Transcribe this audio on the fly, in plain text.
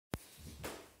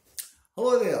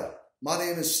Hello there, my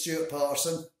name is Stuart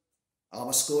Paterson. I'm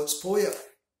a Scots poet,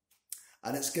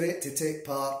 and it's great to take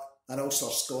part in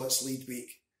Ulster-Scots Lead Week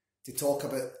to talk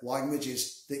about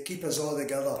languages that keep us all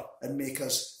together and make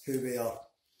us who we are.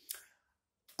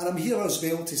 And I'm here as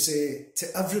well to say to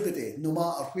everybody, no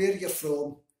matter where you're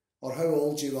from, or how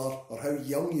old you are, or how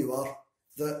young you are,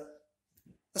 that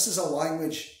this is a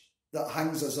language that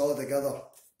hangs us all together,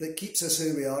 that keeps us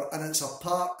who we are, and it's a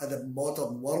part of the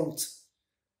modern world.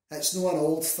 It's not an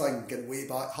old thing going way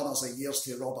back hundreds of years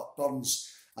to Robert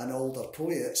Burns and older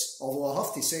poets, although I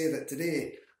have to say that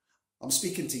today I'm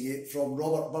speaking to you from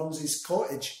Robert Burns's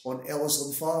cottage on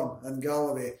Ellisland Farm in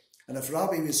Galloway. And if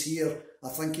Robbie was here, I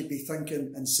think he'd be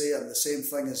thinking and saying the same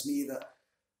thing as me, that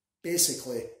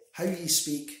basically how you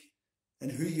speak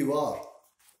and who you are,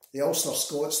 the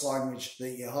Ulster-Scots language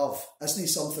that you have, isn't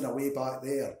something away back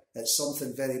there. It's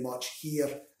something very much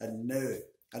here and now.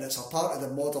 And it's a part of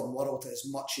the modern world as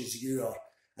much as you are.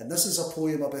 And this is a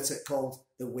poem about it called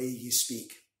The Way You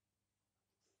Speak.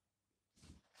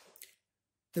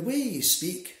 The way you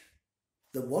speak,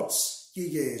 the words you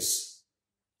use,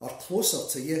 are closer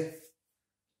to you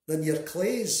than your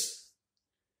clays.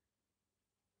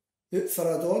 Out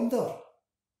for a donder,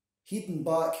 heading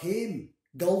back hame,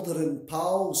 gildering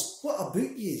pals, what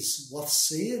about ye's worth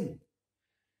saying?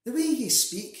 The way you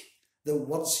speak, the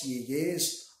words you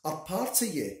use, are part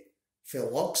of you, fae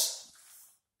lugs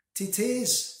to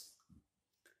tays.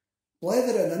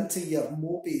 Blethering into your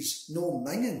mobies, no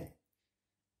minging.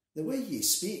 The way you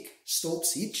speak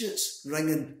stops Egypt's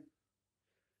ringing.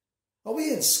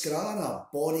 Away and scran a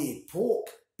bonny poke,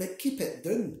 but keep it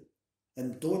down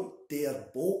and don't dare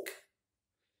boke.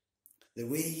 The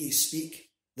way you speak,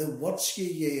 the words you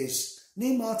use,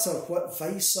 no matter what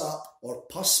vice app or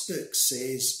puss book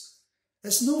says,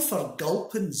 it's no for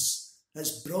gulpins.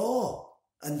 It's braw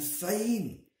and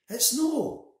fine. It's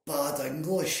no bad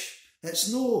English.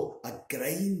 It's no a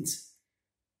grind.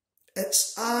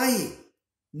 It's aye,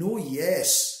 no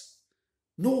yes,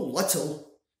 no little,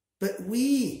 but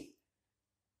we.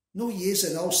 No yes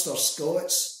in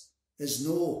Ulster-Scots is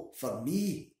no for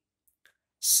me.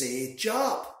 Say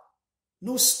Jap,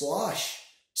 no splash.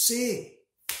 Say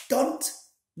dunt,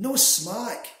 no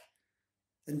smack.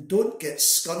 And don't get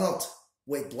scunnered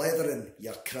wi' blethering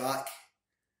your crack.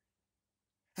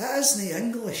 It isna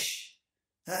English,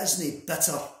 it isna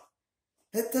bitter,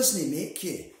 it doesna make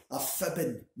you a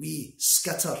fibbing wee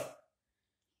skitter.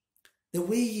 The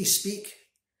way you speak,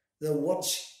 the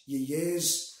words you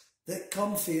use, that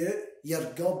come fae out your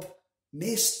gub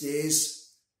maist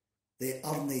days, they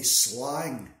aren't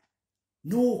slang,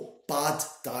 no bad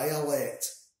dialect.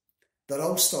 They're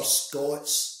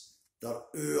Ulster-Scots, they're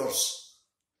ours.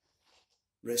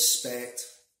 Respect.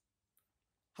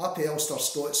 Happy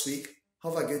Ulster-Scots Week.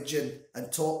 Have a good gin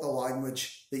and talk the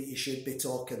language that you should be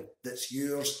talking, that's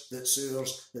yours, that's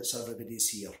ours, that's everybody's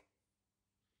here.